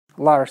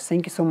Lars,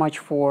 thank you so much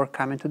for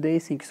coming today.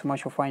 Thank you so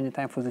much for finding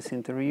time for this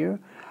interview.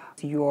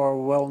 You are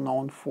well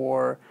known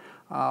for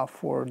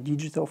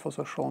digital, for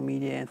social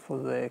media, and for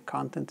the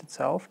content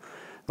itself.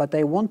 But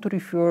I want to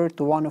refer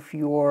to one of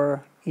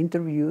your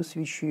interviews,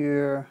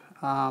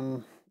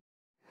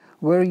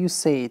 where you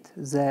said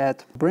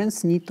that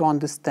brands need to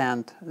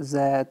understand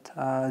that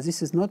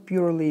this is not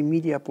purely a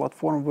media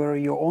platform where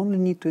you only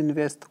need to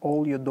invest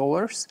all your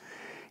dollars.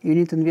 You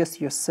need to invest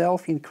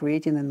yourself in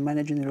creating and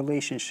managing a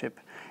relationship.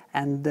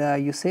 And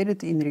you said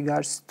it in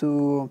regards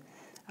to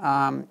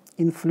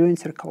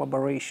influencer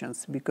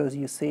collaborations, because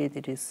you said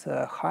it is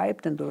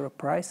hyped and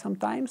overpriced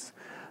sometimes.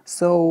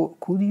 So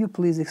could you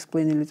please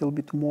explain a little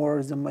bit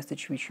more the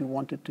message which you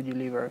wanted to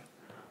deliver?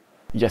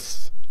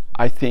 Yes,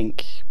 I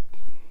think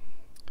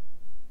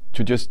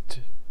to just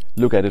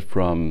look at it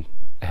from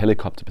a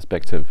helicopter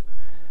perspective,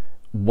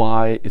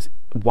 why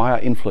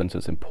are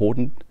influencers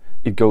important?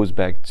 It goes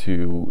back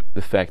to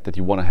the fact that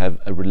you want to have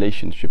a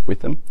relationship with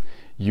them.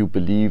 You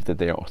believe that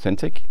they are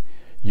authentic.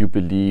 You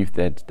believe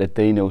that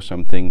they know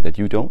something that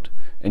you don't,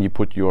 and you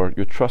put your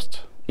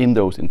trust in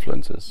those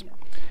influencers.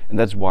 And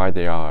that's why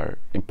they are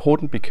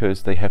important,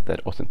 because they have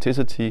that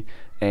authenticity,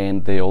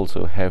 and they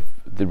also have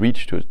the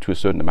reach to a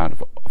certain amount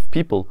of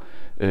people,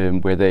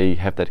 where they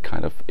have that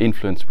kind of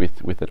influence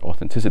with that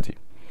authenticity.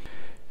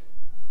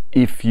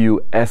 If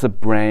you as a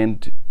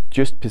brand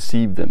just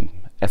perceive them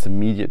as a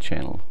media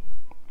channel,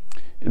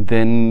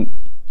 then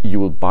you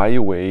will buy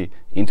your way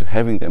into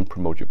having them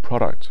promote your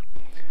product,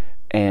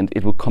 and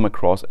it will come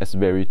across as a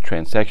very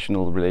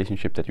transactional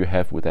relationship that you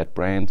have with that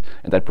brand,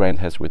 and that brand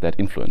has with that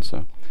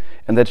influencer.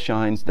 And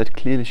that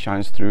clearly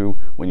shines through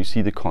when you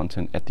see the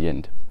content at the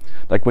end.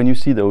 Like when you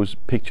see those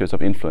pictures of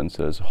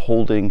influencers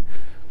holding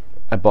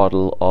a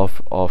bottle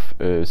of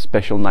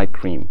special night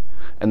cream,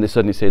 and they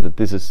suddenly say that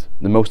this is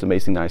the most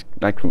amazing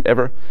night cream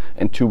ever,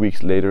 and 2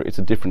 weeks later it's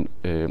a different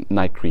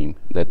night cream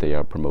that they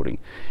are promoting,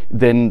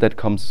 then that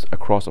comes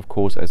across, of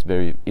course, as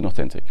very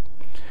inauthentic.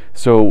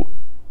 So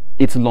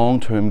it's a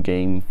long-term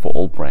game for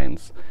all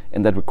brands,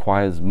 and that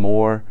requires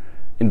more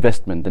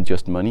investment than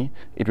just money.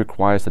 It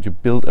requires that you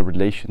build a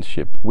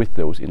relationship with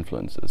those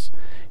influencers.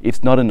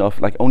 It's not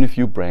enough, like only a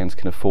few brands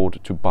can afford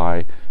to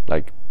buy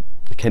like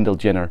Kendall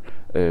Jenner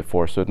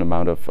for a certain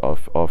amount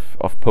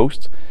of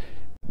posts.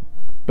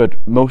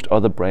 But most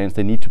other brands,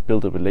 they need to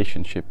build a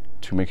relationship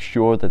to make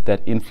sure that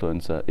that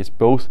influencer is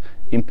both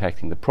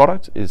impacting the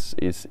product,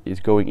 is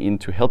going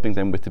into helping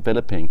them with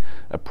developing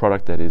a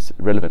product that is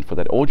relevant for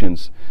that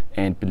audience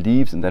and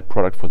believes in that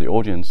product for the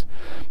audience,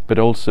 but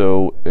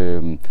also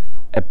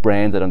a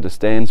brand that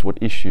understands what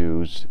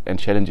issues and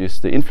challenges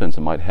the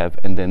influencer might have,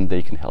 and then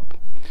they can help.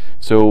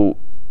 So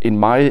in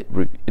my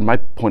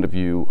point of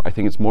view, I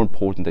think it's more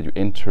important that you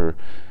enter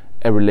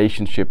a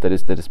relationship that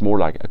is more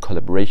like a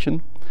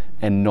collaboration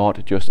and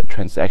not just a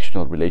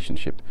transactional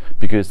relationship,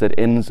 because that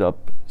ends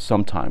up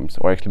sometimes,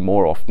 or actually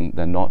more often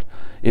than not,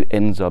 it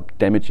ends up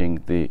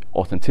damaging the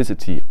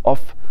authenticity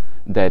of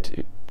that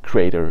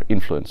creator,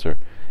 influencer,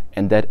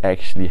 and that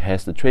actually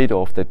has the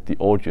trade-off that the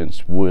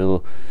audience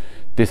will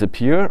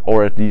disappear,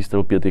 or at least there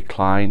will be a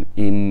decline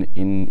in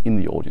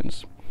the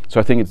audience. So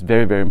I think it's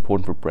very, very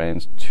important for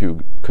brands to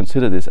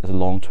consider this as a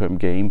long-term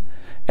game,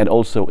 and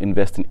also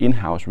invest in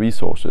in-house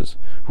resources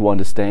who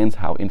understands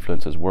how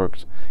influencers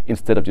works,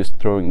 instead of just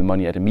throwing the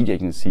money at a media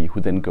agency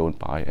who then go and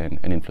buy an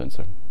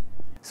influencer.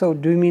 So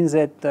do you mean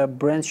that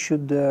brands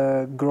should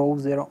grow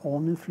their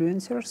own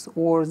influencers,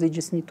 or they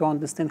just need to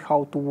understand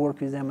how to work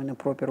with them in a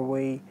proper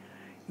way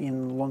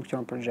in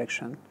long-term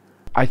projection?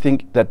 I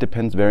think that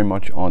depends very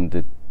much on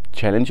the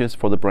challenges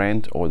for the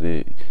brand, or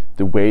the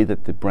way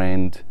that the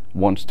brand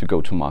wants to go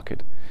to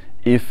market.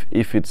 If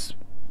it's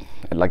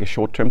like a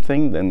short-term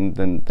thing,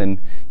 then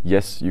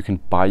yes, you can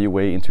buy your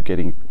way into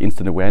getting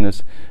instant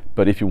awareness.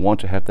 But if you want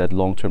to have that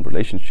long-term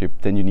relationship,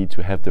 then you need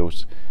to have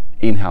those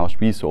in-house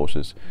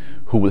resources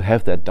who will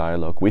have that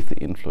dialogue with the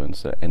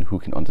influencer and who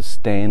can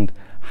understand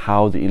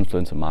how the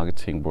influencer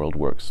marketing world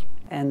works.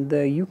 And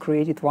you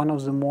created one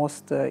of the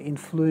most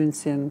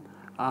influencing,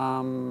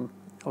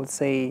 let's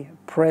say,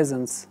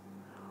 presence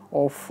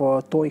of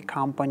toy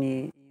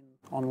company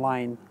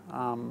online.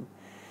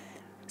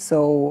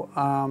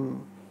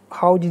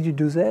 How did you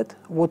do that?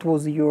 What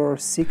was your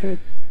secret?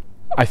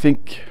 I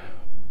think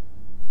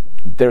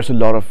there's a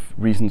lot of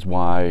reasons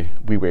why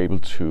we were able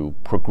to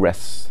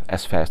progress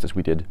as fast as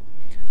we did.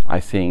 I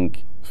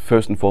think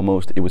first and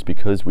foremost, it was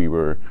because we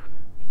were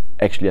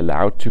actually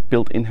allowed to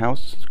build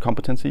in-house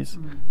competencies.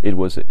 It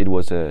was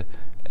a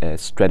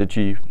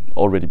strategy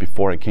already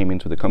before I came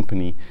into the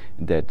company,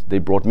 that they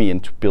brought me in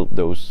to build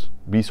those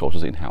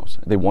resources in-house.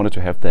 They wanted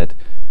to have that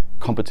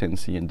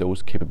competency and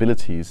those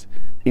capabilities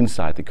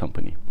inside the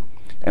company.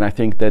 And I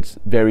think that's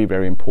very,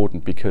 very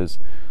important, because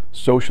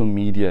social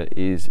media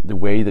is the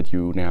way that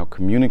you now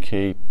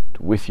communicate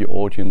with your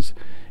audience.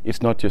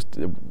 It's not just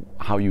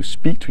how you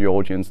speak to your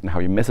audience and how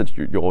you message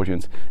your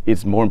audience,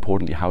 it's more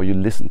importantly how you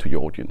listen to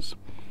your audience.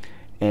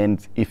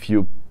 And if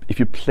you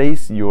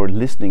place your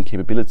listening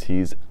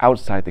capabilities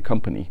outside the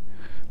company,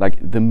 Like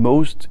the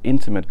most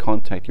intimate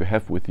contact you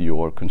have with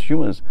your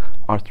consumers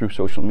are through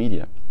social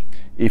media.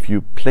 If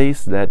you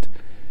place that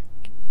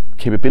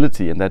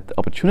capability and that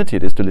opportunity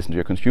it is to listen to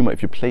your consumer,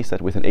 if you place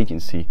that with an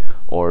agency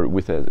or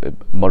with a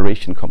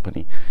moderation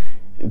company,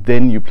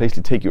 then you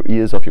basically take your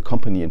ears off your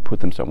company and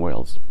put them somewhere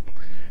else.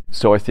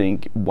 So I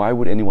think, why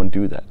would anyone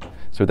do that?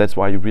 So that's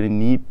why you really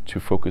need to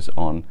focus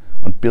on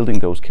building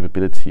those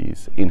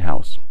capabilities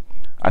in-house.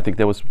 I think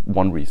that was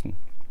one reason.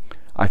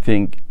 I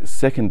think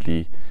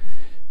secondly,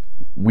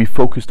 we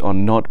focused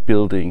on not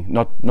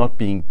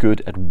being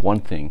good at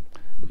one thing,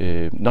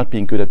 not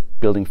being good at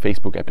building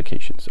Facebook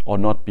applications or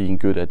not being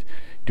good at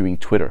doing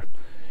Twitter.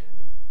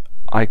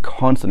 I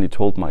constantly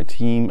told my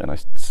team, and I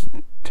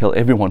tell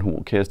everyone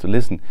who cares to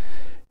listen,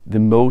 the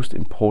most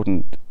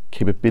important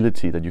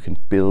capability that you can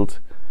build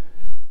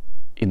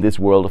in this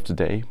world of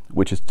today,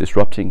 which is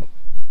disrupting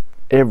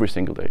every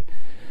single day,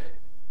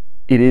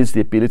 it is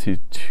the ability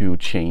to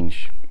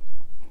change.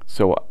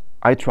 So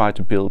I try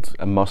to build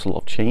a muscle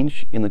of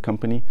change in the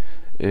company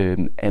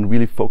and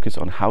really focus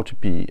on how to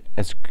be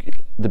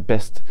the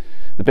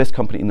best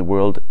company in the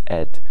world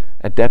at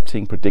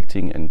adapting,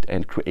 predicting,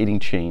 and creating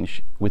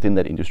change within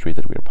that industry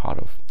that we are part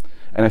of.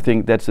 And I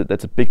think that's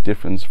a big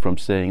difference from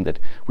saying that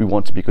we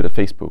want to be good at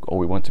Facebook or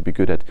we want to be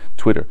good at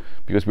Twitter,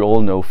 because we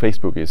all know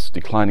Facebook is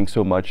declining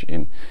so much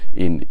in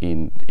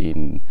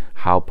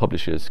how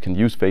publishers can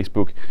use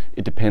Facebook.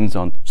 It depends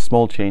on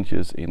small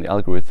changes in the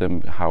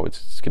algorithm, how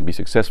it's can be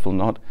successful or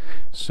not.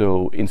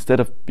 So instead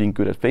of being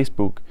good at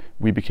Facebook,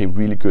 we became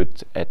really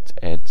good at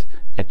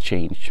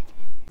change.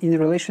 In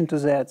relation to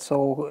that,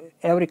 so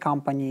every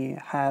company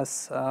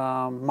has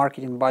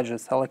marketing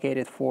budgets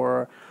allocated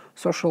for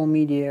social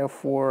media,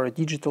 for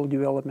digital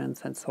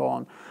developments, and so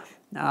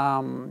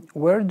on.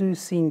 Where do you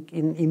think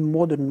in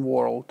modern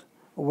world,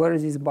 where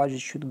this budget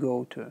should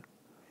go to?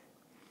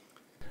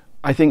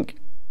 I think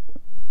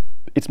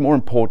it's more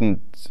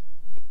important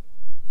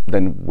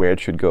than where it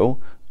should go.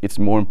 It's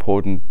more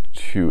important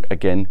to,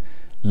 again,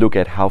 look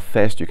at how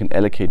fast you can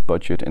allocate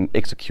budget and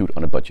execute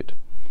on a budget.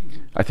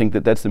 I think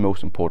that's the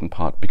most important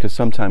part, because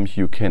sometimes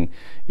you can,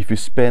 if you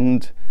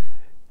spend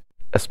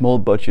a small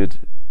budget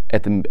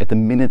at the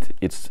minute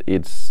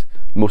it's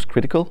most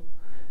critical,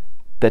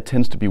 that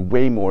tends to be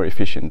way more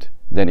efficient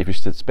than if you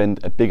spend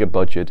a bigger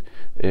budget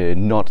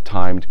not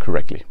timed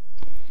correctly.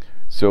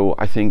 So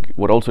I think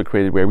what also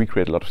where we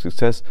created a lot of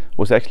success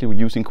was actually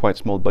using quite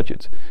small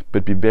budgets,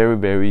 but be very,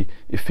 very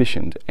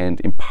efficient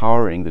and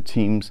empowering the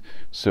teams.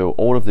 So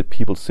all of the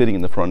people sitting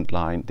in the front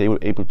line, they were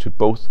able to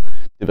both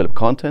develop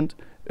content,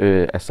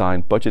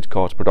 assign budget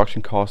costs,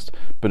 production costs,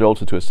 but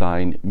also to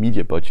assign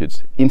media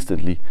budgets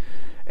instantly.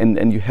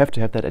 And you have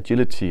to have that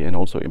agility and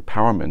also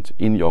empowerment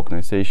in your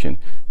organization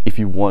if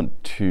you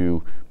want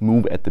to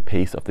move at the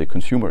pace of the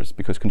consumers,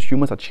 because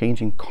consumers are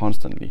changing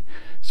constantly.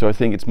 So I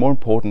think it's more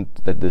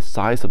important that the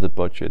size of the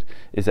budget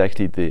is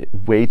actually the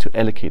way to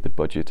allocate the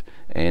budget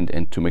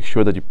and to make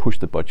sure that you push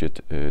the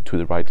budget to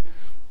the right,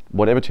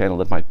 whatever channel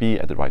that might be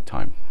at the right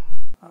time.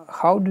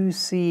 How do you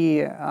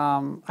see,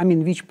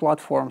 which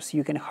platforms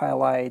you can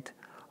highlight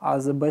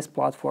as the best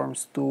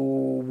platforms to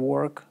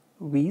work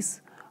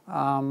with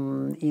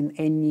in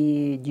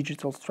any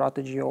digital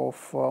strategy of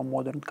a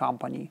modern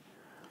company?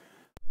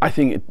 I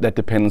think that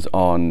depends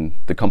on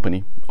the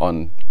company,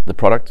 on the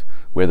product,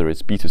 whether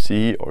it's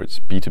B2C or it's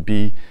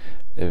B2B.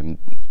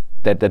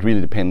 That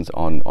really depends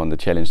on the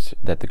challenge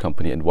that the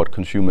company and what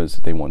consumers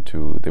they want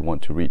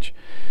to reach.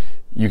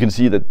 You can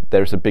see that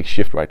there's a big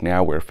shift right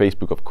now where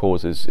Facebook, of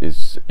course,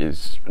 is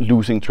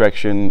losing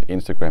traction.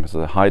 Instagram has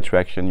a high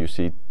traction. You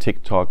see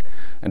TikTok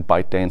and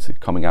ByteDance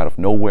coming out of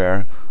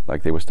nowhere,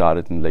 like they were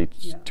started in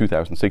late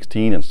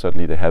 2016, and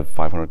suddenly they have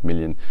 500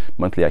 million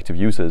monthly active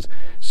users.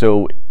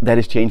 So that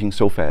is changing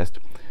so fast.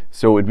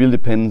 So it really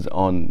depends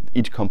on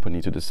each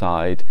company to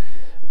decide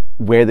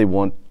where they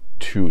want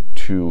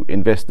to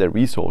invest their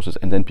resources,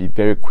 and then be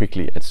very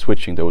quickly at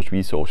switching those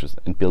resources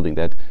and building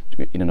that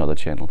in another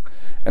channel.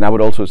 And I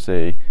would also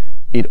say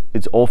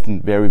it's often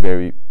very,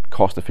 very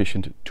cost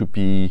efficient to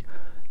be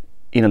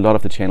in a lot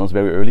of the channels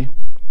very early,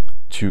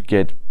 to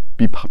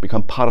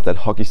become part of that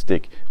hockey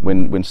stick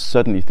when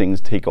suddenly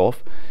things take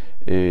off.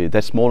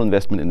 That small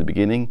investment in the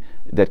beginning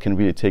that can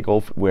really take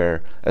off,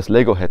 where as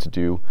Lego had to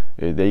do,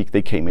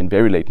 they came in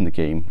very late in the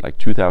game, like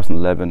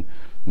 2011,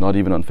 not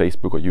even on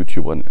Facebook or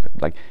YouTube,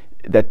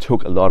 that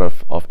took a lot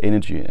of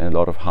energy and a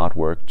lot of hard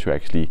work to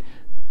actually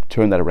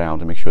turn that around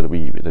and make sure that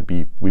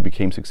we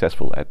became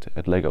successful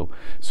at Lego.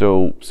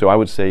 So I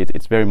would say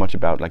it's very much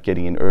about like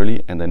getting in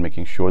early and then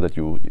making sure that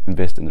you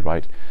invest in the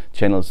right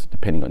channels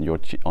depending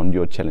on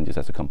your challenges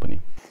as a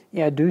company.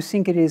 Yeah, do you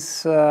think it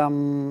is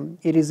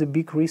a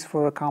big risk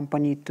for a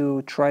company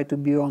to try to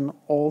be on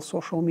all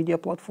social media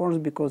platforms,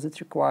 because it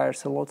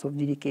requires a lot of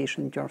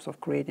dedication in terms of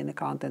creating the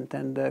content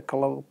and the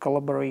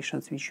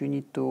collaborations which you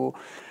need to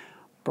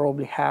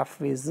probably have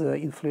with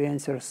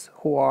influencers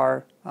who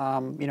are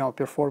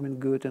performing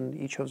good in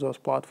each of those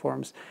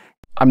platforms?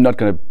 I'm not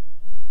going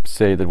to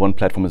say that one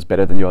platform is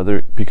better than the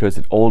other, because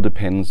it all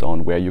depends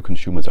on where your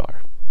consumers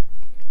are.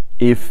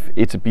 If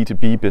it's a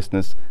B2B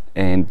business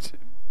and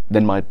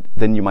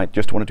then you might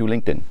just want to do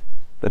LinkedIn.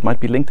 That might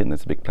be LinkedIn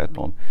that's a big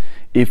platform.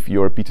 If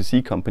you're a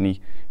B2C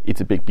company, it's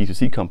a big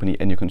B2C company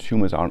and your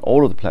consumers are on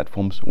all of the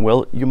platforms,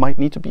 well, you might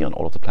need to be on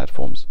all of the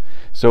platforms.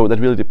 So that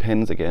really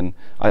depends. Again,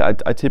 I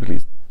typically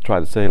try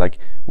to say, like,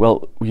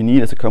 well, you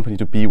need as a company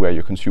to be where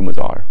your consumers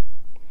are.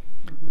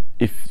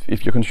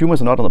 If your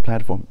consumers are not on the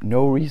platform,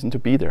 no reason to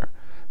be there.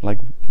 Like,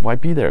 why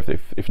be there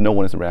if no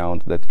one is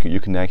around that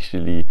you can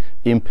actually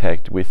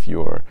impact with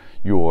your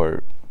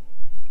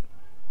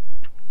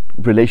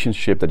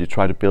relationship that you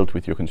try to build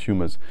with your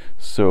consumers?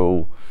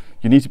 So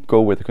you need to go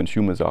where the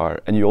consumers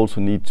are, and you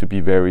also need to be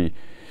very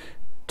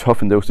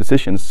tough in those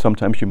decisions.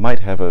 Sometimes you might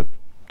have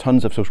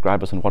tons of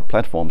subscribers on what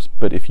platforms,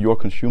 but if your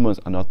consumers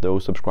are not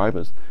those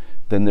subscribers,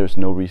 then there's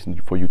no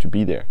reason for you to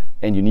be there.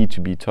 And you need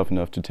to be tough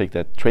enough to take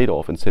that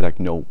trade-off and say, like,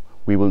 no,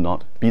 we will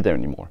not be there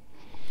anymore.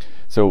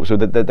 So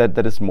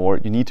that is more,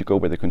 you need to go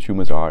where the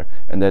consumers are,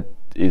 and that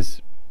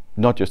is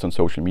not just on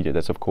social media.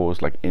 That's of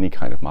course like any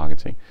kind of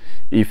marketing.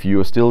 If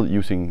you're still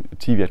using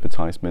TV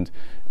advertisement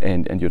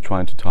and you're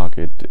trying to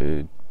target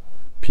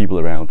people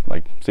around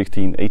like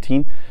 16,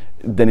 18,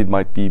 then it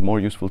might be more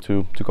useful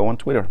to go on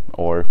Twitter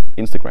or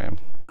Instagram.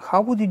 How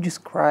would you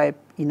describe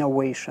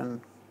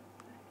innovation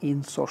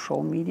in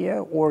social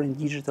media or in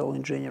digital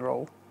in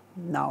general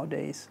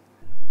nowadays?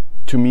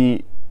 To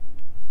me,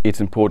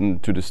 it's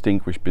important to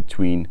distinguish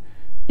between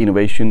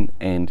innovation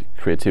and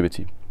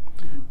creativity.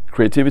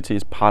 Creativity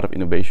is part of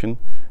innovation,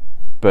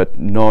 but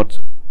not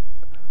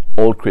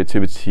all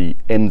creativity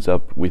ends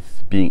up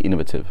with being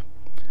innovative.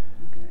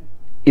 Okay.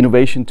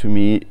 Innovation to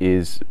me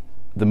is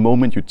the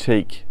moment you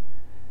take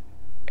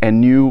a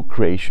new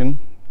creation,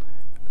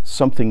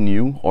 something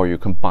new, or you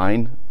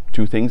combine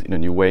two things in a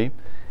new way,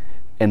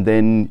 and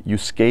then you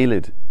scale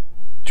it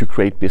to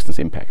create business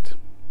impact.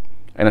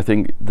 And I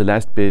think the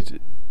last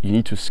bit, you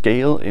need to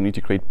scale and you need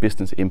to create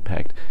business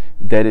impact.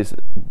 That is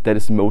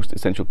the most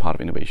essential part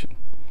of innovation.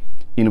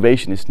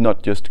 Innovation is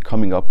not just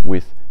coming up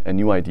with a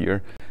new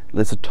idea.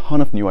 There's a ton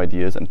of new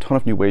ideas and a ton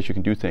of new ways you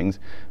can do things,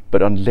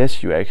 but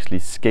unless you actually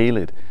scale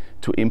it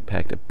to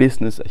impact a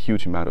business, a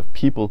huge amount of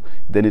people,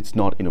 then it's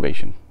not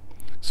innovation.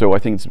 So I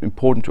think it's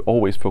important to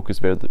always focus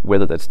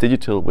whether that's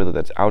digital, whether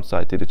that's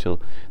outside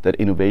digital, that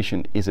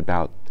innovation is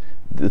about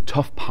the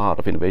tough part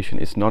of innovation.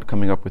 It's not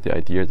coming up with the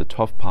idea. The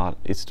tough part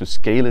is to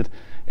scale it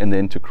and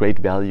then to create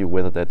value,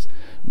 whether that's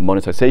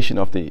monetization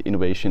of the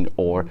innovation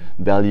or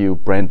value,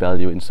 brand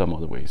value in some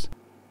other ways.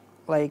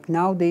 Like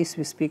nowadays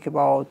we speak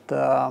about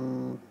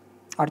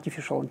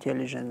artificial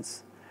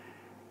intelligence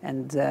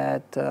and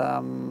that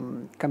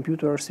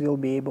computers will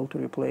be able to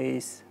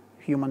replace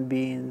human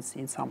beings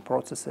in some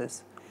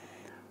processes.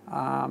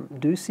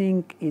 Do you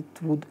think it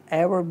would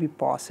ever be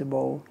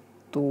possible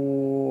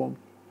to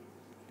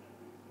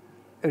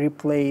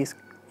replace,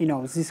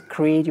 this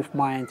creative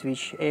mind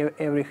which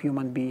every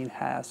human being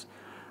has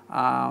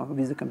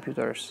with the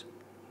computers?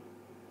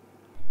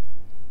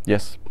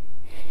 Yes.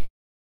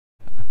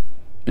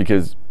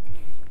 Because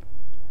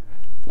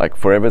like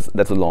forever,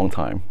 that's a long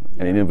time,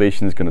 and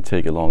innovation is going to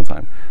take a long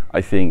time.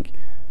 I think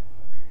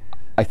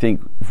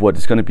what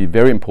is going to be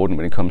very important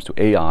when it comes to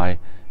AI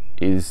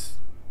is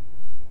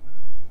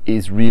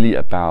really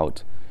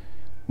about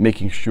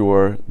making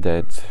sure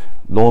that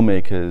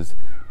lawmakers,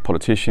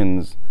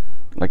 politicians,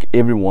 like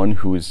everyone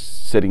who is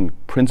setting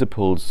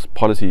principles,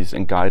 policies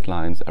and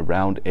guidelines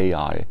around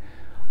AI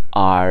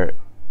are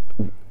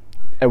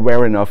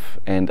aware enough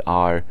and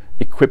are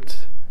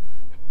equipped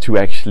to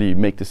actually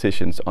make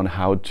decisions on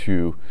how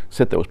to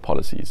set those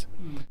policies.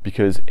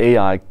 Because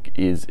AI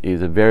is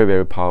a very,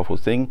 very powerful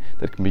thing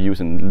that can be used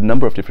in a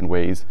number of different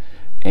ways,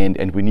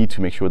 and we need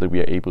to make sure that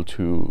we are able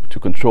to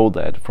control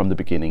that from the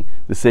beginning.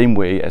 The same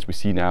way as we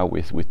see now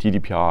with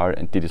GDPR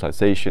and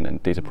digitalization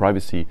and data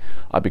privacy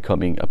are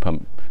becoming,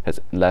 has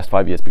in the last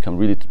 5 years become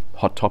really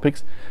hot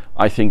topics.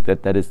 I think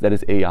that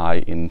is AI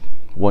in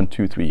 1,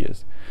 2, 3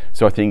 years.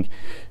 So I think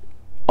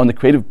on the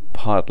creative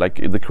part,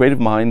 like the creative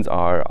minds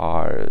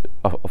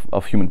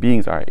of human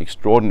beings are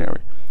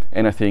extraordinary,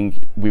 and I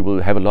think we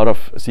will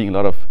have seeing a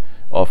lot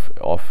of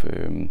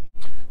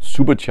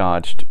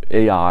supercharged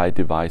AI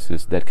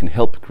devices that can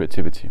help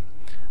creativity.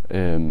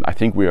 I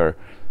think we are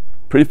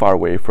pretty far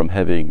away from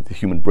having the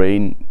human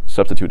brain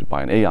substituted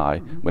by an AI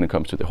when it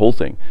comes to the whole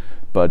thing,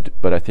 but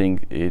I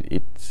think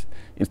it's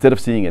instead of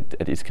seeing it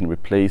as it can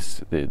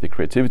replace the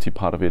creativity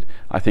part of it,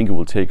 I think it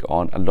will take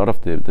on a lot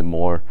of the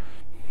more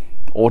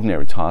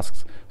ordinary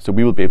tasks, so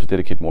we will be able to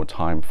dedicate more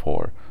time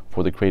for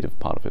the creative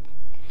part of it.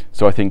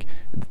 So I think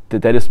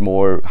that is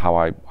more how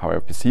I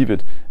perceive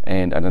it,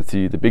 and I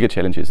see the bigger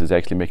challenges is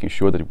actually making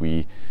sure that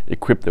we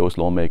equip those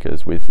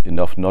lawmakers with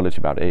enough knowledge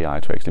about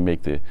AI to actually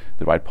make the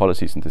right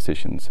policies and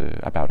decisions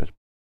about it.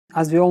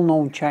 As we all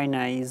know,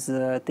 China is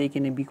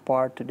taking a big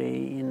part today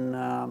in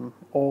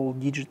all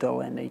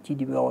digital and IT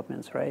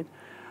developments, right?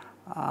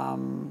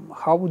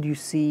 How would you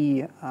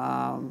see,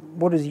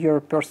 what is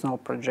your personal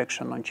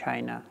projection on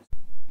China?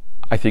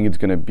 I think it's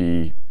going to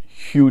be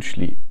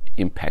hugely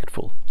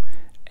impactful,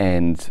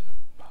 and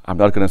I'm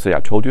not going to say I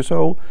told you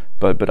so,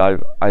 but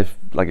I've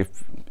like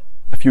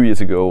a few years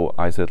ago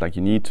I said, like,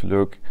 you need to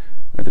look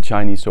the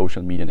Chinese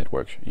social media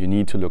networks. You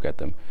need to look at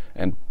them.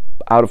 And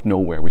out of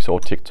nowhere, we saw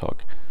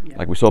TikTok. Yeah.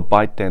 Like we saw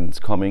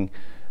ByteDance coming.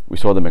 We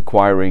saw them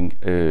acquiring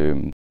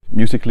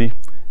Musical.ly.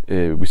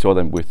 We saw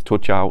them with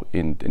Toutiao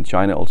in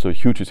China, also a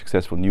hugely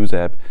successful news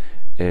app.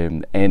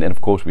 And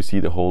of course, we see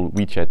the whole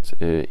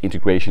WeChat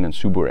integration and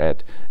super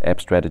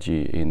app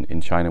strategy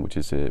in China, which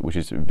is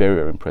very,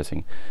 very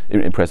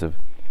impressive.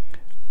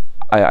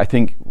 I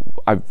think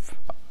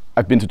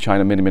I've been to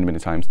China many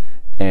times,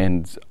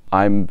 and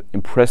I'm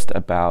impressed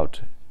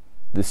about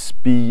the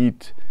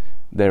speed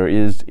there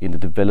is in the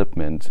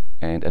development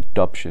and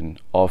adoption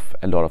of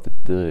a lot of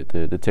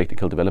the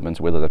technical developments,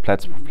 whether they're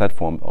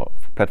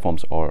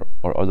platforms or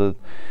other.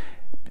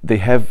 They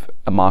have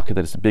a market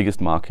that is the biggest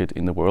market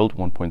in the world,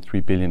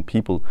 1.3 billion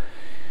people.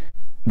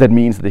 That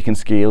means they can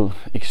scale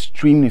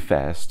extremely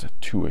fast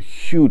to a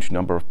huge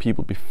number of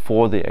people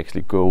before they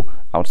actually go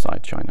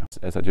outside China.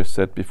 As I just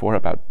said before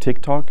about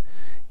TikTok,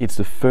 it's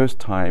the first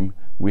time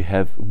we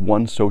have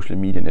one social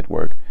media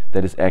network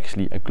that is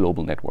actually a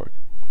global network.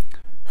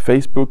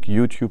 Facebook,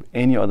 YouTube,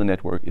 any other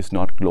network is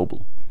not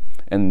global.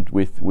 And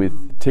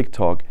with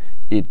TikTok,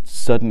 it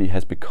suddenly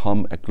has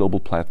become a global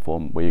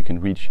platform where you can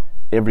reach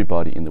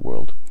everybody in the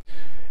world.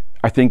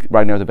 I think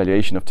right now the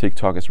valuation of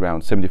TikTok is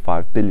around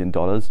 $75 billion.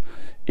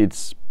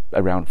 It's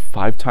around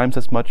 5 times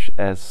as much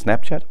as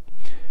Snapchat.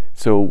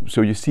 So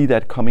you see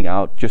that coming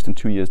out just in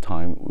 2 years'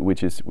 time,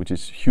 which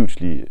is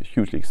hugely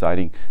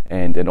exciting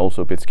and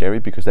also a bit scary,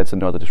 because that's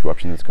another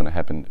disruption that's going to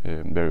happen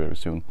very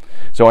soon.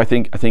 So I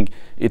think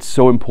it's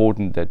so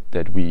important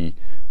that we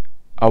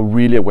are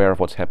really aware of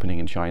what's happening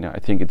in China. I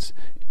think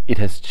it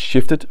has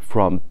shifted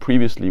from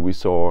previously we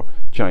saw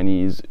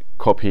Chinese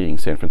copying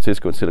San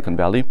Francisco and Silicon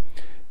Valley.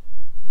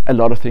 A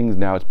lot of things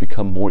now, it's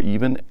become more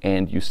even,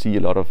 and you see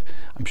a lot of,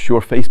 I'm sure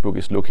Facebook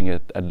is looking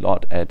at a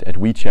lot at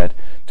WeChat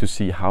to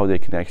see how they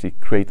can actually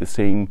create the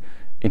same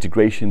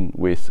integration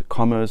with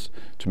commerce,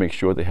 to make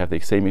sure they have the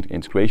same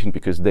integration,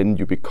 because then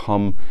you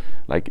become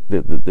like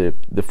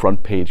the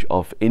front page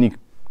of any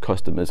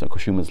customer's or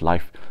consumer's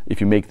life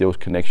if you make those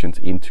connections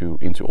into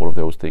all of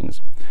those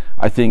things.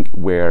 I think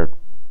where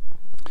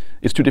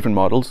it's 2 different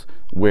models,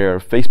 where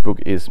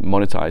Facebook is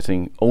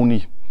monetizing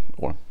only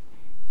or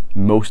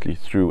mostly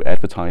through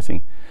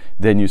advertising.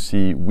 Then you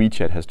see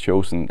WeChat has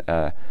chosen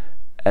I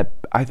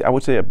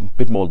would say a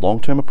bit more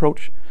long-term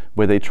approach,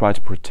 where they try to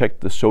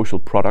protect the social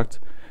product,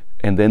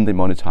 and then they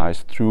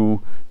monetize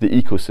through the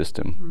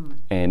ecosystem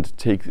and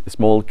take a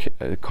small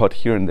cut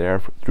here and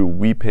there through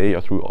WePay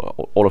or through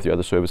all of the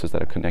other services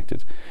that are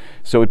connected.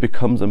 So it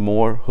becomes a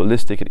more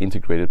holistic and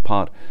integrated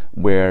part,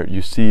 where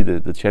you see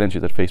the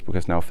challenges that Facebook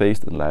has now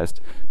faced in the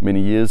last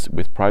many years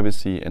with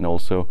privacy, and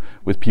also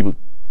with people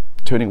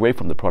turning away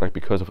from the product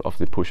because of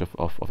the push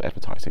of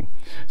advertising.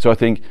 So I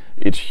think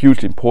it's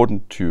hugely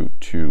important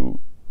to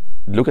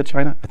look at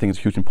China. I think it's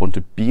hugely important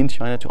to be in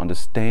China, to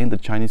understand the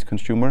Chinese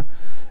consumer,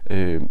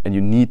 and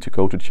you need to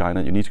go to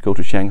China, you need to go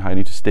to Shanghai, you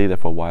need to stay there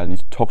for a while, you need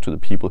to talk to the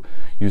people.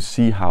 You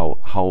see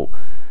how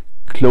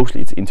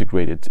closely it's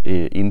integrated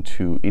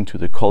into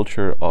the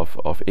culture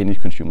of any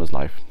consumer's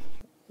life.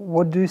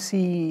 What do you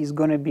see is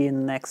going to be the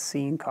next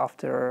thing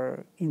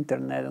after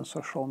internet and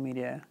social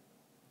media?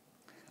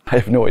 I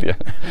have no idea.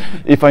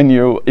 If I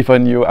knew,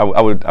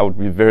 I would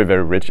be very,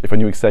 very rich if I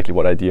knew exactly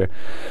what idea.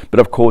 But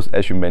of course,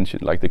 as you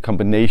mentioned, like the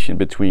combination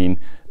between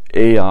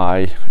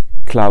AI,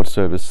 cloud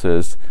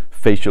services,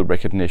 facial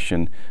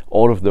recognition,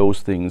 all of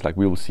those things, like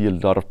we will see a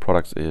lot of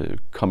products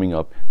coming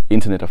up,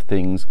 Internet of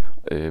Things,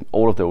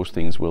 all of those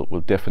things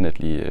will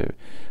definitely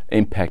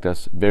impact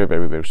us very,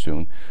 very, very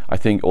soon. I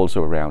think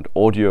also around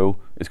audio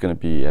is going to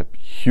be a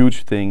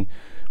huge thing.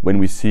 When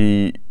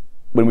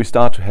we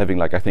start to having,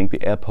 like, I think the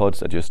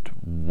AirPods are just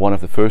one of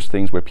the first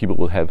things where people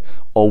will have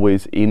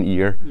always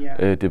in-ear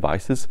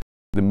devices.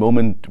 The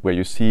moment where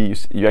you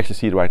actually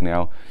see it right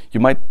now,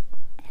 you might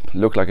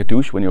look like a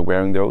douche when you're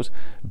wearing those,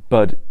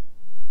 but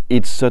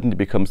it suddenly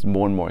becomes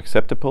more and more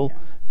acceptable.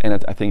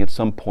 And I think at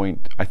some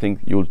point, I think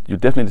you'll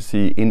definitely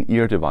see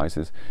in-ear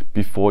devices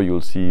before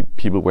you'll see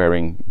people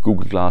wearing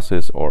Google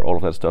glasses or all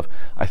of that stuff.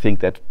 I think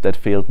that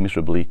failed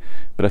miserably,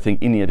 but I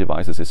think in-ear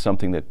devices is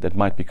something that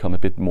might become a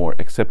bit more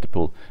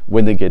acceptable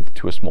when they get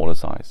to a smaller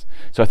size.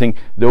 So I think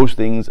those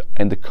things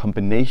and the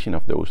combination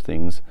of those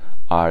things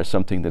are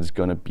something that is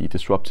going to be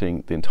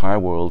disrupting the entire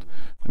world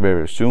very,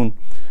 very soon.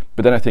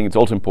 But then I think it's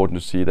also important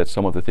to see that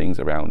some of the things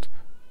around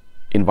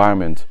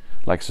environment,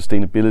 like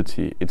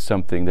sustainability, it's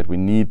something that we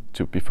need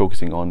to be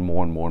focusing on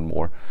more and more and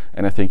more.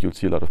 And I think you'll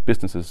see a lot of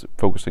businesses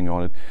focusing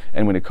on it.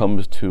 And when it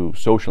comes to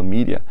social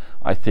media,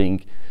 I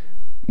think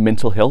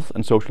mental health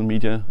and social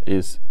media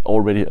is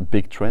already a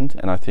big trend.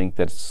 And I think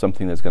that's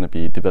something that's going to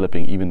be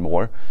developing even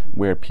more,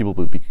 where people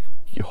will be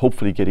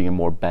hopefully getting a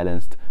more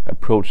balanced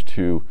approach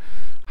to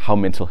how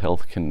mental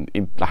health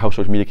how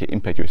social media can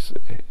impact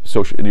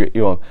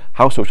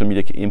how social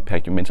media can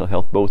impact your mental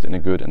health, both in a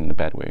good and in a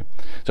bad way.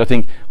 So I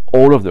think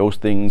all of those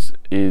things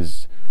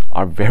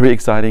are very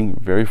exciting,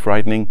 very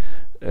frightening,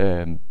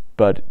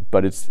 but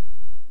it's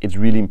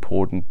really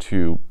important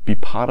to be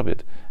part of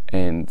it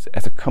And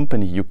as a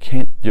company, you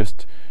can't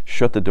just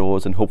shut the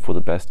doors and hope for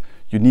the best.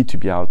 You need to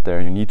be out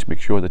there. You need to make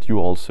sure that you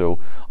also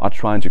are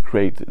trying to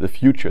create the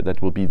future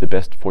that will be the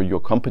best for your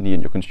company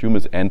and your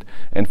consumers and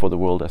for the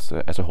world as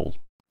a whole.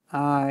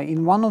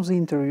 In one of the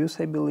interviews,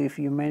 I believe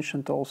you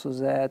mentioned also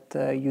that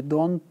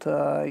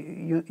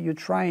you're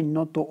trying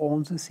not to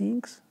own the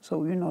things,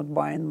 so you're not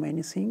buying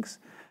many things.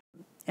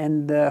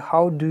 And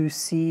how do you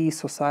see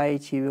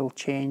society will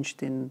change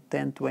in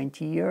 10,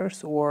 20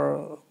 years,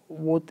 or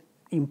what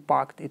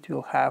impact it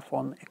will have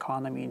on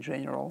economy in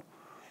general?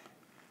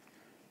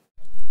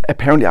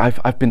 Apparently,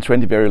 I've been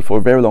trendy for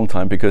a very long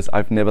time because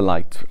I've never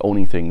liked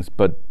owning things,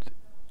 but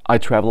I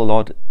travel a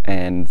lot,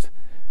 and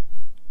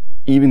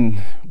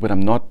even when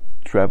I'm not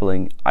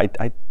traveling,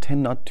 I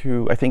tend not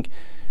to. I think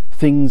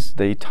things,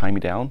 they tie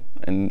me down,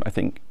 and I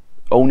think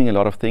owning a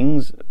lot of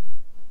things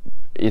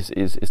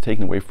is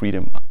taking away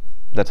freedom.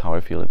 That's how I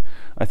feel it.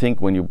 I think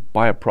when you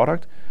buy a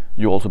product,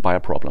 you also buy a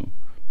problem.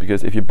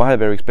 Because if you buy a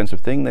very expensive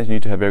thing, then you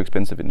need to have very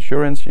expensive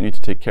insurance, you need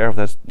to take care of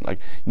that, like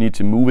you need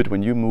to move it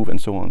when you move, and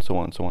so on, and so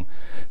on, and so on.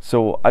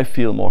 So I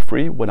feel more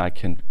free when I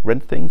can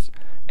rent things,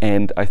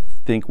 and I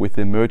think with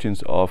the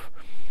emergence of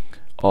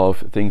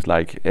things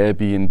like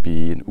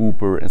Airbnb and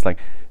Uber, and it's like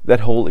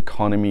that whole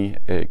economy,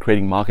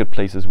 creating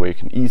marketplaces where you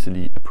can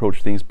easily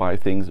approach things, buy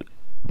things,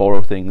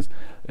 borrow things,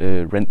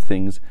 rent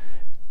things.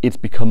 It's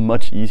become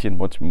much easier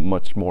and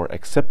much more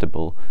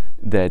acceptable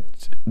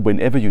that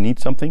whenever you need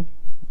something,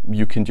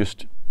 you can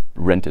just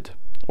rent it,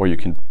 or you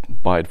can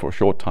buy it for a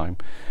short time.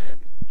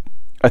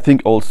 I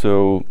think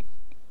also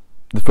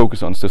the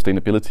focus on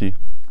sustainability.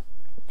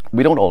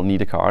 We don't all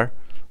need a car.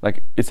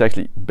 Like, it's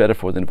actually better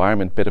for the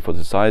environment, better for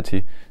the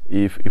society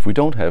if we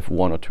don't have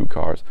one or two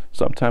cars.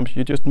 Sometimes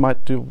you just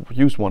might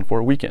use one for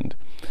a weekend.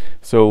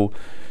 So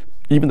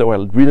even though I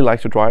really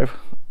like to drive,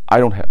 I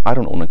don't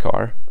own a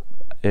car.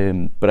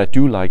 But I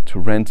do like to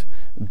rent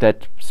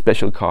that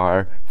special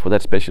car for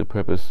that special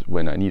purpose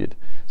when I need it.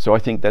 So I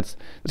think it's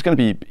going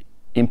to be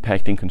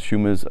impacting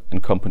consumers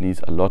and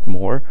companies a lot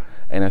more.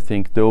 And I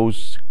think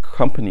those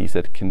companies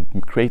that can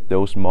create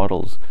those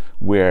models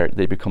where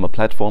they become a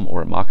platform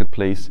or a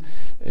marketplace,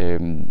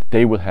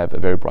 they will have a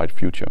very bright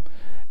future.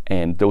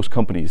 And those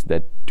companies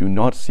that do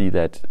not see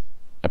that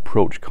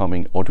approach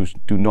coming, or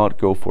do not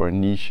go for a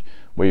niche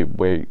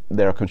where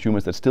there are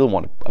consumers that still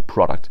want a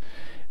product,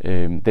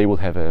 they will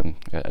have a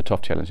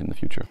tough challenge in the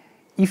future.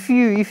 If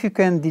you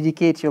can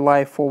dedicate your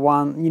life for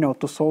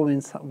to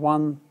solving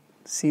one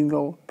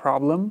single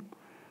problem,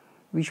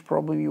 which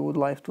problem you would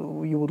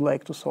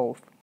like to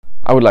solve?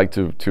 I would like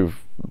to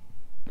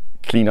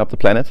clean up the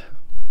planet.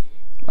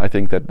 I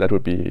think that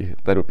would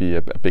be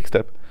a big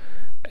step,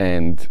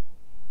 and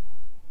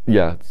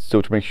yeah,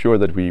 so to make sure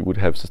that we would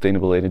have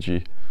sustainable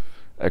energy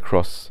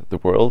across the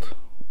world,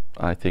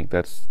 I think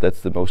that's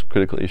the most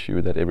critical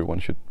issue that everyone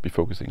should be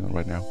focusing on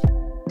right now.